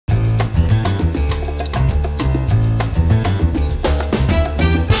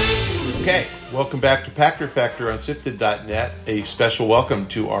Welcome back to Pachter Factor on SIFTD.net. A special welcome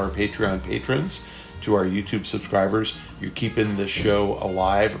to our Patreon patrons, to our YouTube subscribers. You're keeping the show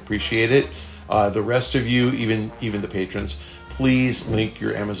alive. Appreciate it. The rest of you, even the patrons, please link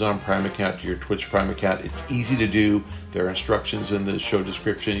your Amazon Prime account to your Twitch Prime account. It's easy to do. There are instructions in the show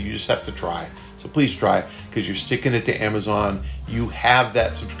description. You just have to try. So please try, because you're sticking it to Amazon. You have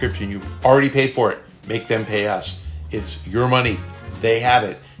that subscription. You've already paid for it. Make them pay us. It's your money. They have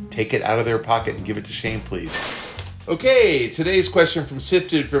it. Take it out of their pocket and give it to Shane, please. Okay, today's question from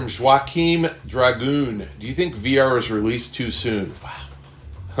SIFTD from Joaquim Dragoon. Do you think VR is released too soon?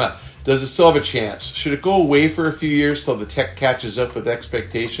 Wow. Does it still have a chance? Should it go away for a few years till the tech catches up with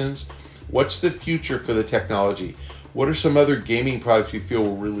expectations? What's the future for the technology? What are some other gaming products you feel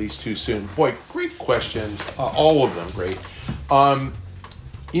will release too soon? Boy, great questions. All of them great.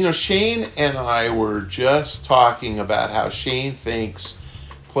 Shane and I were just talking about how Shane thinks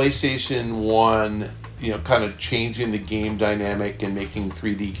PlayStation 1, kind of changing the game dynamic and making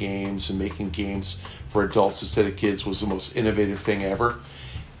 3D games and making games for adults instead of kids was the most innovative thing ever.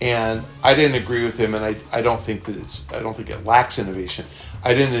 And I didn't agree with him, and I don't think it lacks innovation.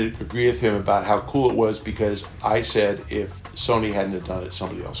 I didn't agree with him about how cool it was, because I said if Sony hadn't have done it,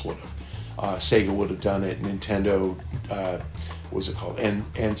 somebody else would have. Sega would have done it. Nintendo,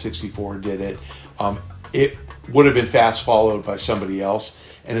 N64 did it. It would have been fast followed by somebody else,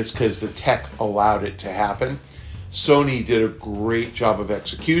 and it's because the tech allowed it to happen. Sony did a great job of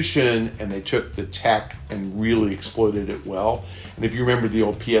execution, and they took the tech and really exploited it well. And if you remember the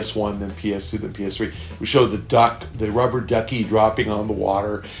old PS1, then PS2, then PS3, we showed the rubber ducky dropping on the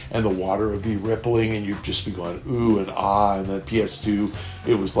water, and the water would be rippling, and you'd just be going ooh and ah. And then PS2,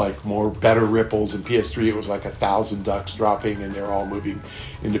 it was like better ripples, and PS3, it was like 1,000 ducks dropping, and they're all moving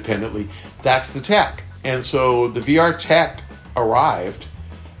independently. That's the tech. And so the VR tech arrived.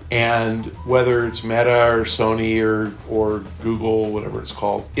 And whether it's Meta or Sony or Google, whatever it's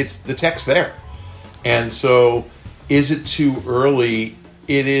called, the tech's there. And so is it too early?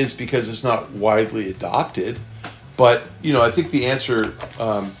 It is, because it's not widely adopted. But, I think the answer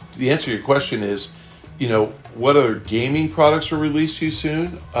to your question is, what other gaming products were released too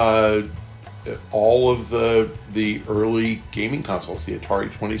soon? All of the early gaming consoles, the Atari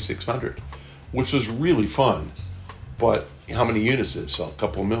 2600, which was really fun. But how many units did it sell? A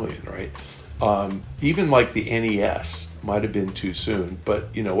couple million, right? Even like the NES might have been too soon, but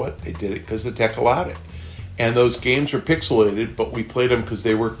you know what? They did it because the tech allowed it. And those games were pixelated, but we played them because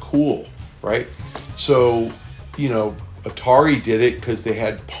they were cool, right? So, Atari did it because they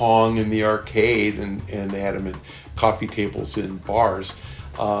had Pong in the arcade, and they had them in coffee tables in bars.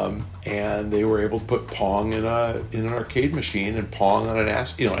 And they were able to put Pong in an arcade machine, and Pong on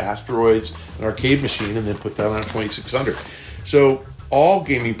Asteroids, an arcade machine, and then put that on a 2600. So all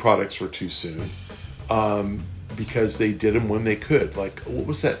gaming products were too soon, because they did them when they could. Like, what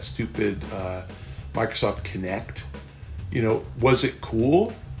was that stupid Microsoft Kinect? Was it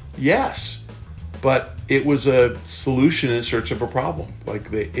cool? Yes, but it was a solution in search of a problem.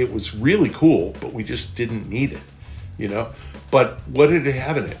 It was really cool, but we just didn't need it. But what did it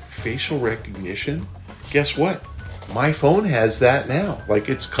have in it? Facial recognition? Guess what? My phone has that now.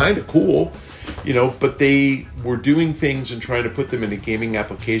 It's kind of cool, but they were doing things and trying to put them in a gaming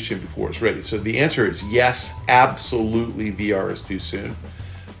application before it's ready. So the answer is yes, absolutely VR is too soon.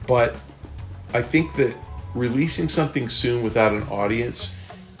 But I think that releasing something soon without an audience,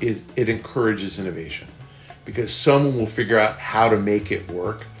 it encourages innovation, because someone will figure out how to make it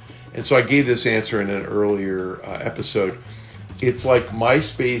work. And so I gave this answer in an earlier episode. It's like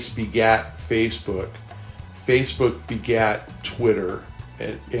MySpace begat Facebook, Facebook begat Twitter,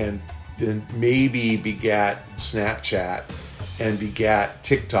 and then maybe begat Snapchat, and begat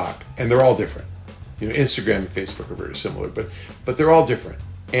TikTok, and they're all different. Instagram and Facebook are very similar, but they're all different.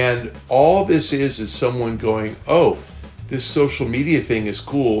 And all this is someone going, oh, this social media thing is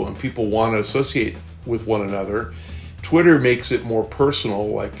cool, and people want to associate with one another. Twitter makes it more personal,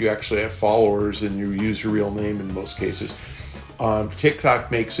 like you actually have followers and you use your real name in most cases. TikTok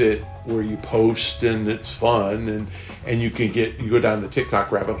makes it where you post and it's fun, and you go down the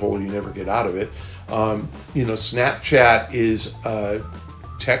TikTok rabbit hole and you never get out of it. Snapchat is a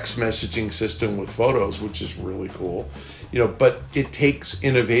text messaging system with photos, which is really cool. But it takes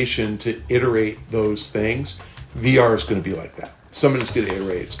innovation to iterate those things. VR is going to be like that. Somebody's going to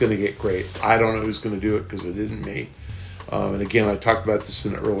iterate. It's going to get great. I don't know who's going to do it, because it isn't me. And again, I talked about this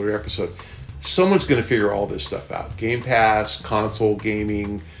in an earlier episode. Someone's going to figure all this stuff out. Game Pass, console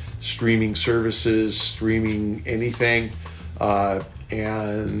gaming, streaming services, streaming anything.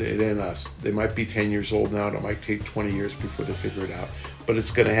 And it ain't us. They might be 10 years old now, and it might take 20 years before they figure it out. But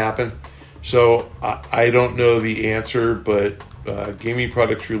it's going to happen. So I don't know the answer, but gaming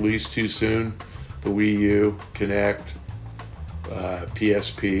products released too soon. The Wii U, Kinect,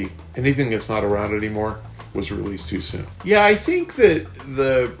 PSP, anything that's not around anymore was released too soon. Yeah, I think that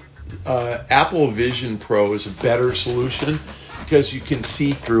the Apple Vision Pro is a better solution because you can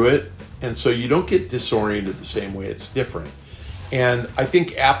see through it, and so you don't get disoriented the same way. It's different. And I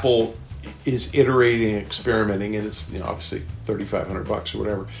think Apple is iterating, experimenting, and it's obviously $3,500 or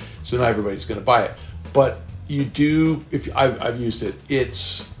whatever. So not everybody's going to buy it, but you do. If I've used it,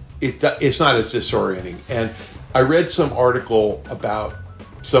 it's not as disorienting. And I read some article about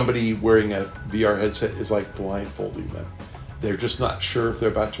somebody wearing a VR headset is like blindfolding them. They're just not sure if they're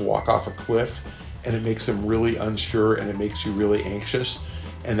about to walk off a cliff, and it makes them really unsure, and it makes you really anxious,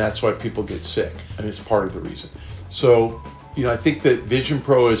 and that's why people get sick, and it's part of the reason. So, I think that Vision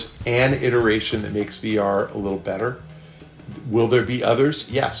Pro is an iteration that makes VR a little better. Will there be others?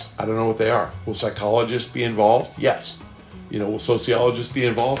 Yes. I don't know what they are. Will psychologists be involved? Yes. Will sociologists be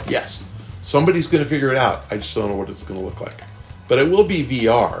involved? Yes. Somebody's going to figure it out. I just don't know what it's going to look like. But it will be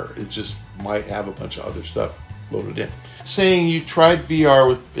VR. It just might have a bunch of other stuff loaded in. Saying you tried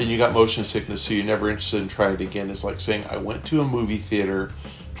VR and you got motion sickness, so you're never interested in trying it again, is like saying I went to a movie theater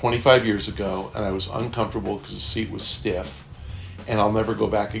 25 years ago and I was uncomfortable because the seat was stiff, and I'll never go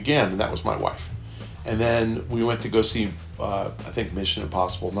back again. And that was my wife. And then we went to go see, I think, Mission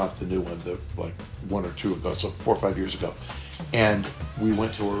Impossible, not the new one, like 1 or 2 ago, so 4 or 5 years ago. And we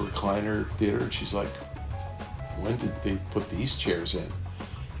went to a recliner theater, and she's like, when did they put these chairs in?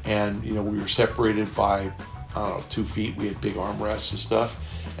 And, we were separated by, 2 feet. We had big armrests and stuff,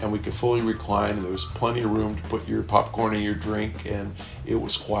 and we could fully recline, and there was plenty of room to put your popcorn and your drink, and it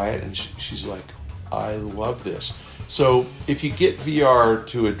was quiet. And she's like, I love this. So if you get VR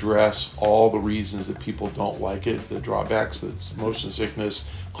to address all the reasons that people don't like it, the drawbacks, that's motion sickness,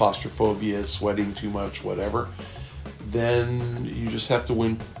 claustrophobia, sweating too much, whatever, then you just have to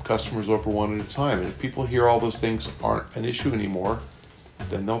win customers over one at a time. And if people hear all those things aren't an issue anymore,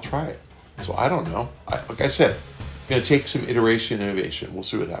 then they'll try it. So I don't know. Like I said, it's going to take some iteration and innovation. We'll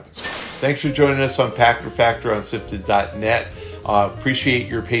see what happens. Thanks for joining us on Pachter Factor on SIFTD.net. Appreciate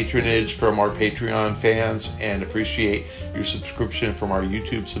your patronage from our Patreon fans, and appreciate your subscription from our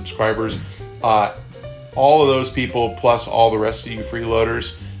YouTube subscribers. All of those people, plus all the rest of you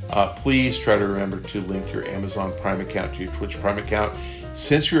freeloaders, please try to remember to link your Amazon Prime account to your Twitch Prime account.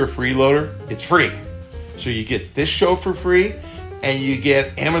 Since you're a freeloader, it's free. So you get this show for free, and you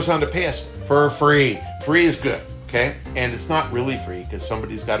get Amazon to pay us for free. Free is good, okay? And it's not really free because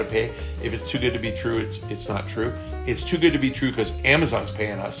somebody's got to pay. If it's too good to be true, it's not true. It's too good to be true because Amazon's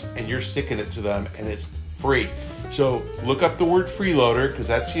paying us, and you're sticking it to them, and it's free. So look up the word freeloader, because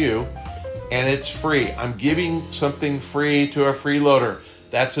that's you, and it's free. I'm giving something free to a freeloader.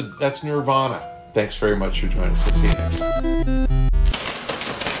 That's nirvana. Thanks very much for joining us. I'll see you next time.